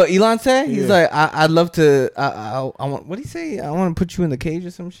 What Elon said? He's Yeah. like, I'd love to. I want. What did he say? I want to put you in the cage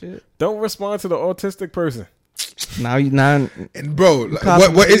or some shit. Don't respond to the autistic person. Now you now. And bro, like,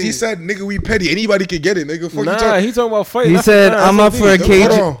 Cosmo what is he Steve. said? Nigga, we petty. Anybody could get it. Nigga, fuck you Nah, talking. he talking about fighting. He That's- said, nah, "I'm up that's for a deep. cage.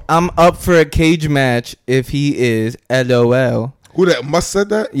 Hold on. I'm up for a cage match if he is." LOL. Who that Musk said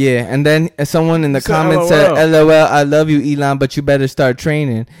that? Yeah, and then someone in the He said comments LOL. said, "LOL, I love you, Elon, but you better start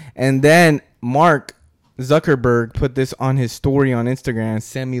training." And then Mark Zuckerberg put this on his story on Instagram,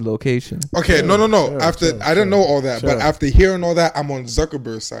 semi-location. Okay, no. Sure, After sure, I didn't know all that, but sure. after hearing all that, I'm on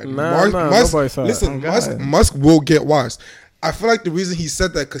Zuckerberg's side. Nah, Musk, nobody's side. listen, Oh, Musk, God. Musk will get washed. I feel like the reason he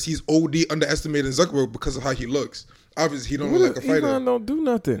said that because he's OD underestimating Zuckerberg because of how he looks. Obviously, he don't look like a fighter. Elon don't do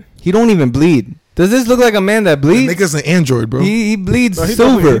nothing. He don't even bleed. Does this look like a man that The bleeds? nigga's an android, bro. He bleeds No, he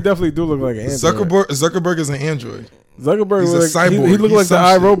silver. definitely do look like an android. Zuckerberg is an android. Zuckerberg He's a look like, cyborg. he look He's like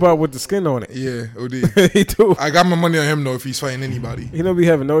the some shit. iRobot with the skin on it. Yeah, OD. He do. I got my money on him though if he's fighting anybody. He don't be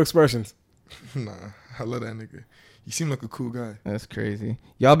having no expressions. Nah, I love that nigga. You seem like a cool guy. That's crazy.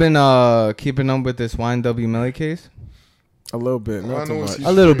 Y'all been keeping up with this YNW Melly case? A little bit, not too much.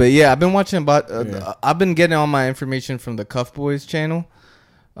 A little bit, yeah. I've been watching I've been getting all my information from the Cuff Boys channel,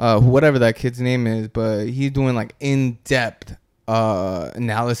 whatever that kid's name is, but he's doing like in-depth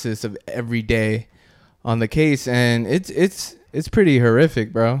analysis of every day on the case, and it's pretty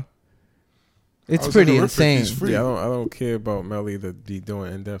horrific, bro. It's pretty insane. Yeah, I don't care about Melly to be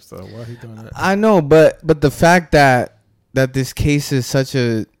doing in-depth stuff. Why he doing that? I know, but the fact that this case is such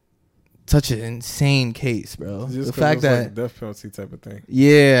an insane case, bro. Just the fact it's that like death penalty type of thing.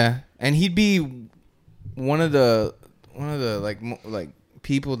 Yeah, and he'd be one of the like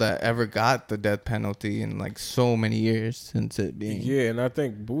people that ever got the death penalty in like so many years since it being. Yeah, and I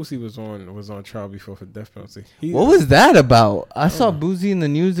think Boosie was on trial before for death penalty. What was that about? I saw Boosie in the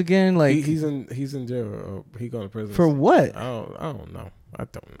news again. Like he's in jail. He going to prison for what? I don't know. I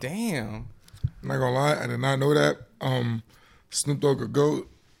don't know. Damn. I'm not gonna lie, I did not know that. Snoop Dogg a GOAT.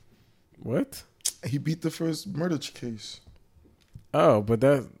 What? He beat the first murder case. Oh, but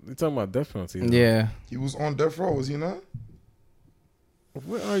you're talking about death penalty. Though. Yeah. He was on death row, was he not?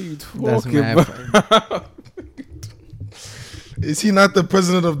 What are you talking about? Is he not the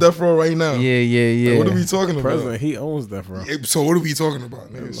president of death row right now? Yeah. Like, what are we talking about? President, he owns death row. So what are we talking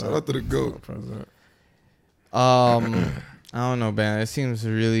about, nigga? Shout out to the GOAT. President. I don't know, man. It seems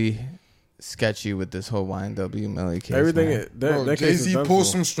really sketchy with this whole YNW Melly case. Everything that Jay-Z pulled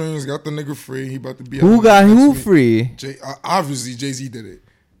some strings, got the nigga free. He about to be who got who free? Obviously, Jay-Z did it.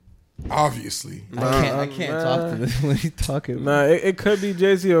 Obviously, I can't talk to this. What are you talking about? Nah, it could be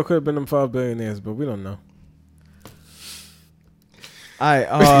Jay-Z or it could have been them 5 billionaires, but we don't know.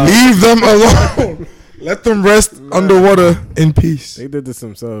 Leave them alone. Let them rest underwater in peace. They did this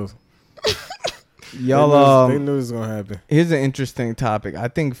themselves. Y'all, they knew this was gonna happen. Here's an interesting topic. I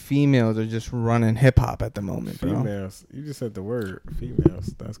think females are just running hip hop at the moment, bro. Females. You just said the word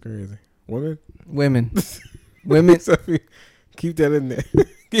females. That's crazy. Women. Women. Keep that in there.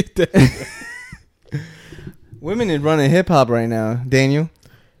 Keep that in there. Women is running hip hop right now. Daniel,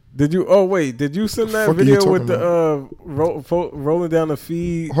 did you send that video with the rolling down the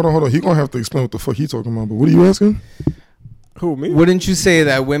feed? Hold on. He gonna have to explain what the fuck he talking about. But what are you asking? Who, me? Wouldn't you say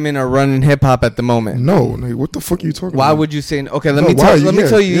that women are running hip hop at the moment? No, nigga, what the fuck are you talking about? Why would you say? Okay, let me tell you.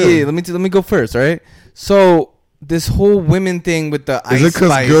 Let me go first. All right. So this whole women thing with the ice. Is it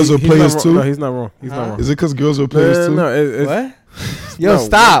because girls are players too? No, he's not wrong. He's not wrong. Is it because girls are players too? No, what? Yo,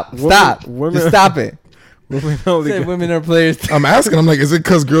 stop! Women, just stop it. Women only. Women are players too. I'm asking. I'm like, is it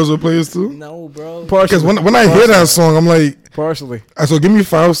because girls are players too? No, bro. Because when I hear that song, I'm like, partially. So give me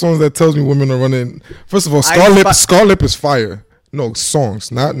 5 songs that tells me women are running. First of all, Scarlett is fire. No,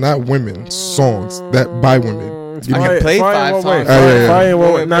 songs, not women. Songs that by women. I can play 5 songs.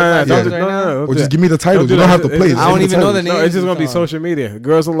 No. Or just give me the titles. You don't have to play. I don't even know the name. No, it's just gonna be social media.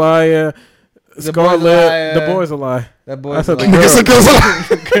 Girls a liar. Scarlett. The boys a lie. That boy's a liar.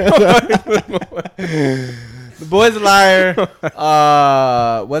 The boy's a liar.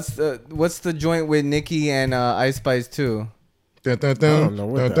 What's the joint with Nicki and Ice Spice too? I don't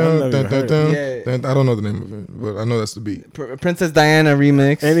know the name of it, but I know that's the beat. Princess Diana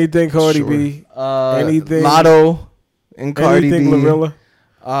remix. Anything Cardi B. Anything Lotto and Cardi B. Anything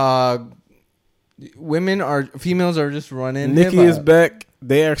Glorilla. Females are just running. Nicki is back.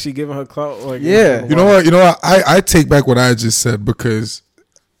 They actually giving her clout. Like, yeah. You know what? I take back what I just said because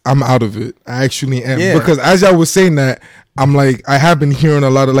I'm out of it. I actually am. Yeah. Because as y'all was saying that, I'm like, I have been hearing a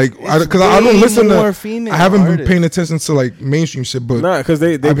lot of like, because I don't listen to, I haven't been paying attention to like mainstream shit, but nah, because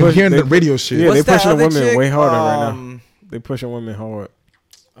I've been hearing the radio shit. Yeah, they pushing women way harder right now. They pushing women hard.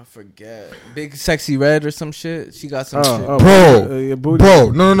 I forget. Big Sexy Red or some shit. She got some shit.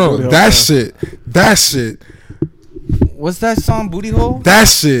 Bro, no. That shit. What's that song, Booty Hole? That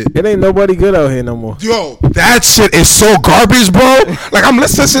shit. It ain't nobody good out here no more. Yo, that shit is so garbage, bro. Like, I'm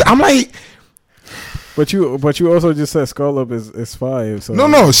listening to shit. I'm like... But you also just said Scarlett is fire. So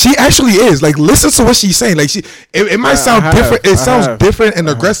no, she actually is. Like, listen to what she's saying. Like, it might sound different. It sounds different and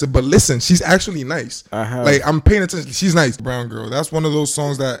aggressive, but listen, she's actually nice. Like, I'm paying attention. She's nice. Brown Girl. That's one of those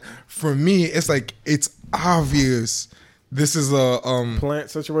songs that, for me, it's like, it's obvious. This is a plant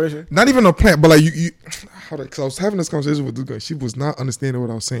situation. Not even a plant, but like because I was having this conversation with this girl. She was not understanding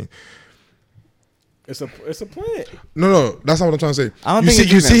what I was saying. It's a plant. No, that's not what I'm trying to say. I don't think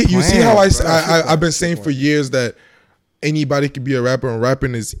you see how I've been saying for years that anybody can be a rapper and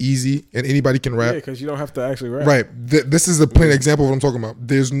rapping is easy and anybody can rap. Yeah, because you don't have to actually rap. Right. This is a plain example of what I'm talking about.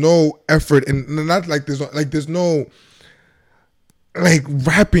 There's no effort and not like there's no like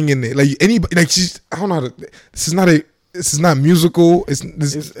rapping in it. Like anybody like I don't know how to. This is not a This is not musical. It's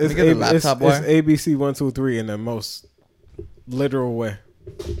ABC 1, 2, 3 in the most literal way.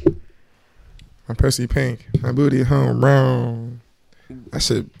 My Percy Pink, my booty home round. That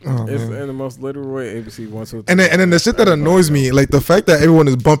shit. Oh, It's man. in the most literal way. ABC 1, 2, 3. And then the shit that annoys me, like the fact that everyone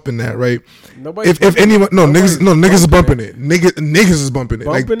is bumping that, right? Nobody. If anyone, niggas is bumping it. Niggas is bumping it.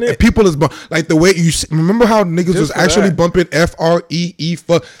 Bumping like it? people is like the way you remember how niggas was for actually that. bumping FREE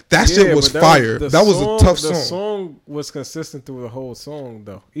fuck. That shit was fire. That was a tough song. The song was consistent through the whole song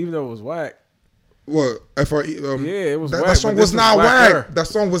though, even though it was whack. What FRE? Yeah, it was that whack, song but was this not was whack. whacker. That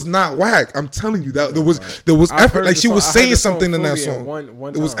song was not whack. I'm telling you that there was I've effort. heard Like the she song- was I heard saying the something in that fully song.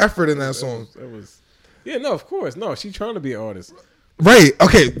 one There was time. effort in that song. It was. Yeah, no, of course, no. She's trying to be an artist. Right.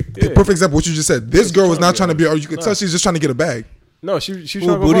 Okay. Yeah. Perfect example. What you just said. This she's girl was not trying trying to to be. be Or you could no. tell she's just trying to get a bag. No, she's trying Ooh,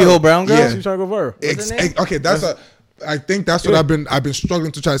 to go booty viral. hole brown girl? Yeah. She's trying to go viral. Okay. I think that's what I've been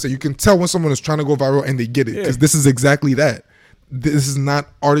struggling to try to say. You can tell when someone is trying to go viral and they get it because this is exactly that. This is not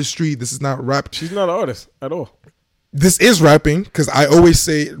artistry. This is not rap. She's not an artist at all. This is rapping because I always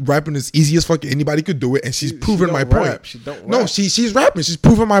say rapping is easy as fuck. Anybody could do it, and she's proven don't my rap. point. She don't No, rap. she's rapping. She's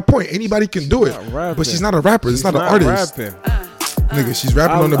proving my point. Anybody can do it, not rapping. but she's not a rapper. It's She's not an artist. Rapping. Nigga, she's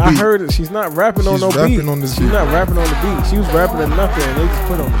rapping on the beat. I heard it. She's not rapping on She's no rapping beat. on this She's beat. not rapping on the beat. She was rapping to nothing, and they just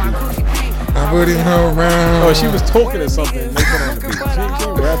put on the beat. I'm putting her around. Oh, she was talking to something, and they put on the beat. She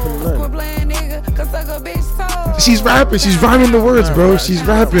ain't rapping to nothing. She's rapping. She's rhyming the words, bro. She's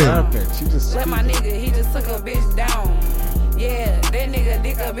rapping. She just. My nigga, he just took a bitch down. Yeah, that nigga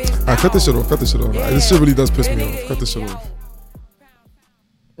dick a bitch down. Alright, cut this shit off. Cut this shit off. This shit really does piss me off. Cut this shit off.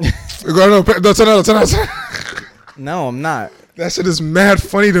 No, turn out. No, I'm not. That shit is mad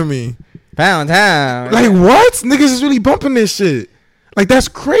funny to me. Pound town. Like what? Niggas is really bumping this shit. Like that's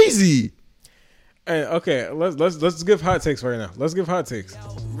crazy. Hey, okay, let's give hot takes right now. Let's give hot takes.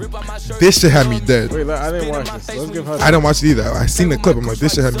 This shit had me dead. Wait, I didn't watch this. Let's give hot takes. I didn't watch it either. I seen the clip. I'm like,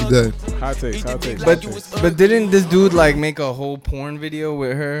 this shit had me dead. Hot takes. But didn't this dude like make a whole porn video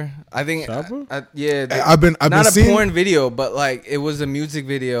with her? I think. Yeah. I've been not a seeing porn video, but like it was a music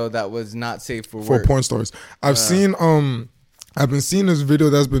video that was not safe for work. porn stars. I've been seeing this video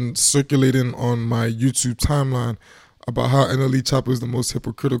that's been circulating on my YouTube timeline about how NLE Choppa is the most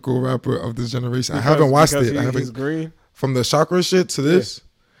hypocritical rapper of this generation. I haven't watched it. I haven't. He's green. From the chakra shit to this.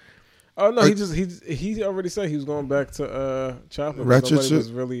 Oh no, he already said he was going back to Choppa. Ratchet Nobody shit?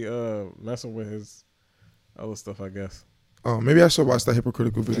 was really messing with his other stuff, I guess. Oh, maybe I should watch that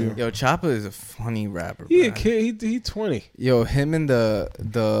hypocritical video. Yo, Choppa is a funny rapper. He a man. kid. He 20. Yo, him and the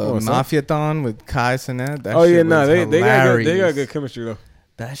Mafia-thon with Kai Cenat. That Oh shit yeah, nah, was they got hilarious. good chemistry though.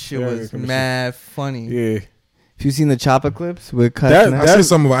 That shit They got was good chemistry. mad funny. Yeah. Have you seen the Choppa clips with Kai That- Cenat? I seen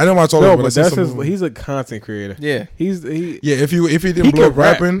some of it. I didn't watch all No, of it. but I that's seen some of it. he's a content creator. Yeah. Yeah, if he didn't He blow can up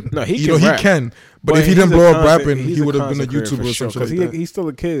rap. rapping, No, he you can know, rap. he can. But But if he he's didn't a blow up content- rapping, he's he a would have been a content creator YouTuber or for some sure, shit like that. he's still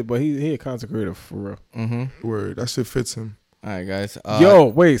a kid, but he a content creator for real. Mm-hmm. Word, that shit fits him. All right, guys. Yo,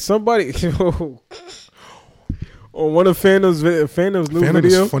 wait, somebody on one of Phantom's new Phantom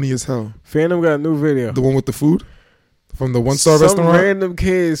video. is funny as hell. Phantom got a new video. The one with the food from the one-star Some restaurant. random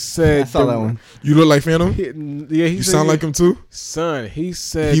kid said I saw that one. You look like Phantom. He You sound like him too. Son, he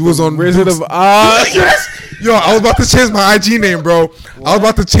said He was the on Wizard Duke's- of Oz. Yo, I was about to change my IG name, bro. I was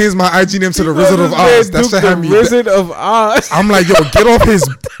about to change my IG name to the Wizard of Oz. That shit had me. Wizard of Oz. I'm like, yo, get off his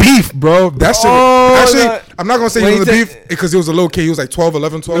beef, bro. That shit. Actually, I'm not gonna say When he was he the beef because he was a little kid. He was like 12,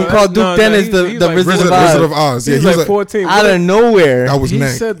 11, 12. He called Duke Dennis he's the like Wizard Wizard of of Oz. Oz. Yeah, He's he was like 14. Out of nowhere. That was He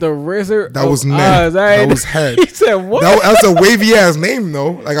neck. said the Wizard That was of neck. Oz. That was head. He said what? That's a wavy ass name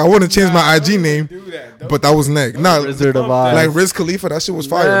though. Like I wouldn't change my IG name, but that was neck. Nah, Wizard of Oz. like Riz Khalifa, that shit was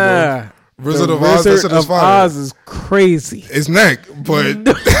fire, bro. Wizard The of Oz, that Wizard shit is of fire. Oz is crazy. It's neck, but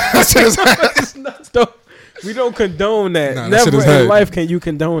that shit is We don't condone that. Nah, that shit Never is in head. life can you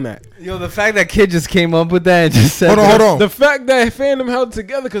condone that. Yo, the fact that kid just came up with that and just said, Hold on. The fact that Phantom held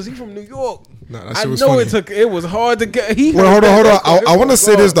together because he's from New York. Nah, that I shit was know funny. it was hard to get. Well, hold on. I want to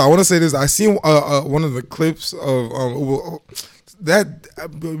say this though. I seen one of the clips of that.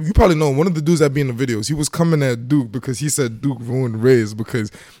 You probably know one of the dudes that be in the videos. He was coming at Duke because he said Duke ruined Riz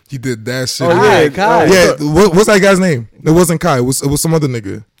because he did that shit. Oh yeah, Kai. Yeah. What's that guy's name? It wasn't Kai. It was some other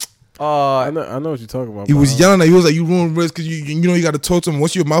nigga. I know what you're talking about. He was yelling at you. He was like, "You ruined Riz because you know you got to talk to him.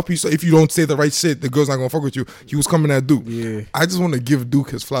 Once your mouthpiece, if you don't say the right shit, the girl's not gonna fuck with you." He was coming at Duke. Yeah. I just want to give Duke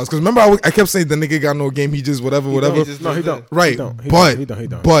his flowers because remember I kept saying the nigga got no game. He just whatever. No, he don't. Right. He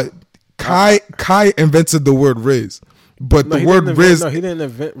don't. But Kai invented the word Riz. But the word Riz. No, he didn't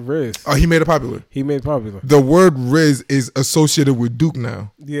invent Riz. Oh, he made it popular. He made it popular. The word Riz is associated with Duke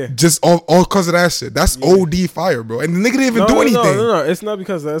now. Yeah. Just all because of that shit. That's OD fire, bro. And the nigga didn't even do anything. No. It's not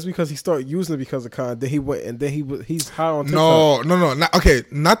because of that. It's because he started using it because of Khan. Then he went and then he's high on TikTok. No.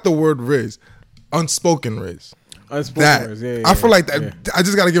 Not the word Riz. Unspoken Riz. Unspoken Riz. Yeah. I feel like that. Yeah. I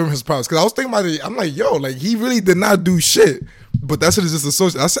just gotta give him his props because I was thinking about it. I'm like, yo, like he really did not do shit. But that shit is just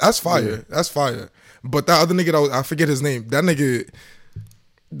associated. That's fire. Yeah. That's fire. But that other nigga, I forget his name. That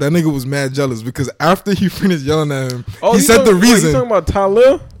nigga was mad jealous because after he finished yelling at him, he said the reason. You talking about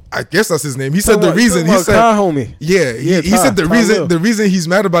Talil? I guess that's his name. He said the reason. He said, homie. Yeah, he said the reason. The reason he's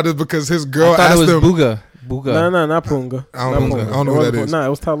mad about it is because his girl asked him. Booga. No, not Punga. I don't know who that is. Nah, it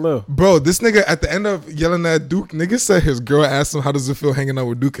was Talil. Bro, this nigga at the end of yelling at Duke, nigga said his girl asked him how does it feel hanging out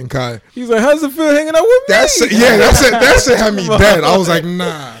with Duke and Kai. He's like, how does it feel hanging out with me? That shit had me dead. I was like,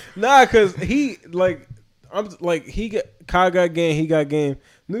 nah, because he Kai got game, he got game.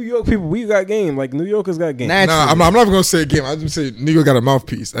 New York people, we got game. Like New Yorkers got game. Nah, I'm not gonna say game. I'm just say New York got a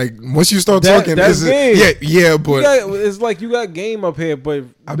mouthpiece. Like once you start talking, that's game. Yeah, but it's like you got game up here. But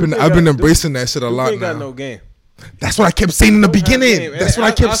I've been embracing that shit a lot. Ain't got no game. That's what I kept saying in the beginning. That's what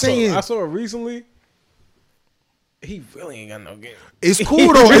I kept saying. I saw it recently. He really ain't got no game. It's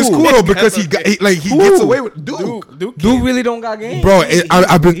cool though. It's cool though because he gets away with Duke. Duke really don't got game, bro.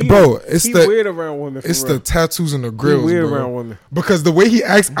 It's the weird around women. It's the tattoos and the grills. Weird around women because the way he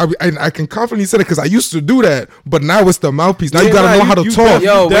acts, I can confidently say it because I used to do that, but now it's the mouthpiece. Now you gotta know how to talk.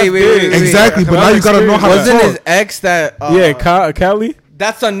 Yo, wait. Exactly, but now you gotta know how to talk. Wasn't his ex that? Cali.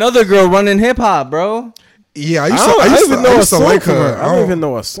 That's another girl running hip hop, bro. Yeah, I used to like her. I don't even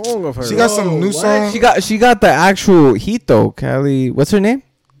know a song of her. She got some new song. She got the actual heat though. Cali, what's her name?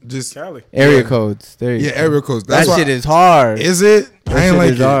 Just Cali. Area codes. There you go. Area codes. That shit is hard. Is it? I ain't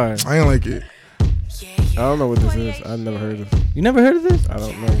like it. Hard. I ain't like it. I don't know what this is. I've never heard of this. You never heard of this? I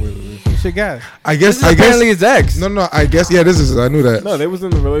don't know what it is. You should guess. I guess apparently his ex. No, I guess this is. I knew that. No, they was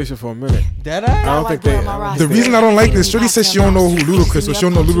in the relationship for a minute. Did I don't think they. The reason I don't like this, Shorty says she don't know who Ludacris is. She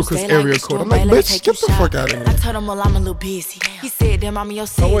don't know Ludacris area code. I'm like, bitch, get the fuck out of here. I told him, well, I'm a little busy. He said, damn, I'm your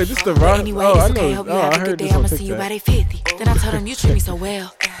city. Oh wait, this is the rock. Anyway, I it's okay. know. Hope you have a good day. I'ma see you by they 50. Then I told him, you treat me so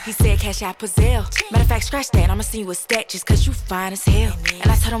well. He said, cash out Pazelle. Matter of fact, scratch that. I'ma see you with stat just cause you fine as hell.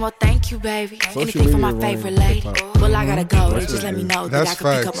 And I told him, well, thank you, baby. Anything for my favorite lady. Well, I gotta go. They just let me know that I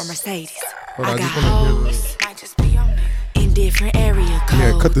could pick up a Mercedes. I got hoes, might just be on in different area codes.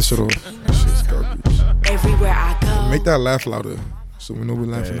 Yeah, cut this shit off. This shit's garbage. Everywhere I go. Make that laugh louder so we know we're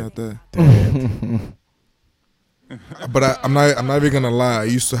laughing at that. But I'm not even gonna lie. I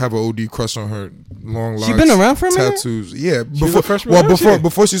used to have an OD crush on her. Long locks. She been around for a minute? Tattoos. Yeah,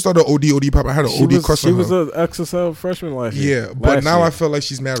 before she started OD pop, I had an OD crush on her. She was an XSL freshman last year. Yeah, but now I feel like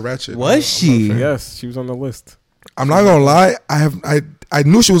she's mad ratchet. Was she? Yes, she was on the list. I'm not gonna lie. I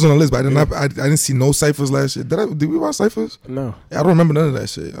knew she was on the list, but I didn't see no ciphers last year. Did we watch ciphers? No, I don't remember none of that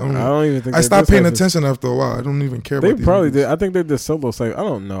shit. I don't even think I stopped paying attention after a while. I don't even care. They about probably these did. I think they did solo ciphers. I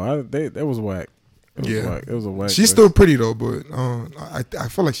don't know. That was whack. It was a whack. She's still pretty though, but I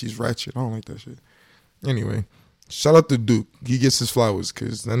feel like she's ratchet. I don't like that shit. Anyway, shout out to Duke. He gets his flowers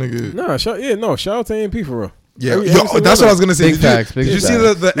because that nigga. Shout out to AMP for real. Yeah, that's what I was gonna say. Did you see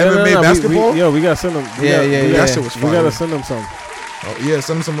the MMA basketball? We gotta send them. Yeah. That shit was fire. We gotta send them some. Oh, yeah,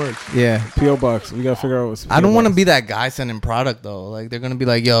 send them some merch. Yeah. P.O. Box. We gotta figure out what's. I don't want to be that guy sending product though. Like they're gonna be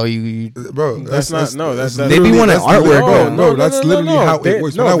like, "Yo, you bro." That's not. They be wanting artwork, bro. That's literally how it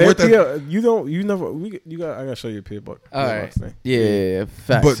works. No, you never. I gotta show you a P.O. Box. All right. Yeah.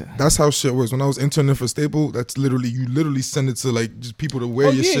 Facts. But that's how shit works. When I was interning for Staple, that's you send it to like just people to wear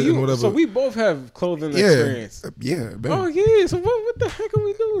your shit and whatever. So we both have clothing experience. Yeah. Man. Oh yeah. So what the heck are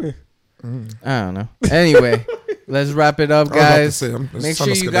we doing? I don't know. Anyway, let's wrap it up, guys. Make sure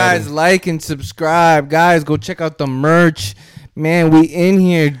you guys like and subscribe. Guys, go check out the merch. Man, we in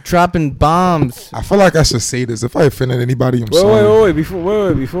here dropping bombs. I feel like I should say this. If I offended anybody, I'm sorry. Wait.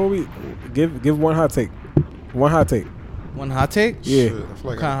 Before we give one hot take. One hot take. One hot take? Yeah.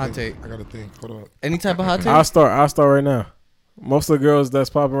 What kind of hot take? I gotta think. Hold on. Any type of hot take? I'll start right now. Most of the girls that's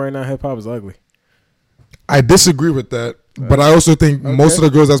popping right now, hip hop is ugly. I disagree with that, but I also think most of the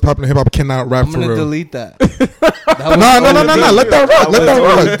girls that's popping in hip hop cannot rap for real. I'm gonna delete that. No. Let that rock.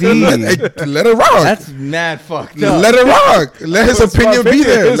 Let it rock. That's mad fucked up. Let it rock. Let his opinion be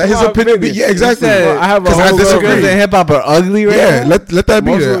there. Let his opinion be. Yeah, exactly. Because I disagree. Girls in hip hop are ugly, right? Yeah, let that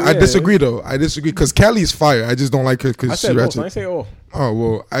be there. I disagree though. I disagree because Callie's fire. I just don't like her because she ratchet. I say all. Oh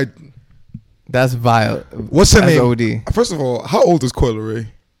well, That's vile. What's her name? OD. First of all, how old is Coyle Ray?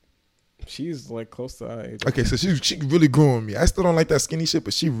 She's like close to our age. Okay, so she really grew on me. I still don't like that skinny shit,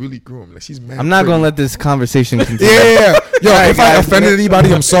 but she really grew on me. Like she's mad. I'm not pretty. gonna let this conversation continue. Yeah. Yo, All right, if I guys, offended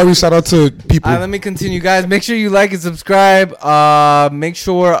anybody, I'm sorry. Shout out to people. Let me continue, guys. Make sure you like and subscribe. Make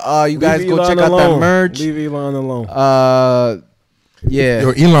sure you guys go check out that merch. Leave Elon alone. Yeah. Yo,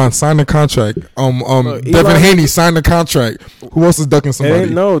 Elon signed the contract. Devin Haney signed the contract. Who else is ducking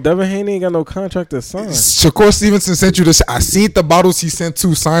somebody? No, Devin Haney ain't got no contract to sign. Shakur Stevenson sent you this. I seen the bottles he sent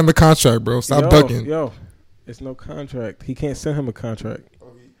to. Sign the contract, bro. Stop ducking. Yo, it's no contract. He can't send him a contract.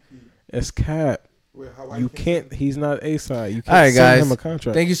 It's cap. You can't. He's not A-side. You can't send him a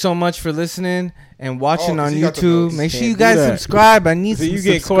contract. Thank you so much for listening and watching on YouTube. Make sure you guys subscribe. I need some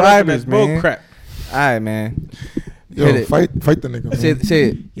subscribers, man. Crap. All right, man. Yo, fight the nigga. Man. Say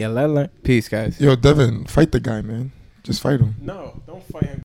it. Yeah, Peace, guys. Yo, Devin, fight the guy, man. Just fight him. No, don't fight him.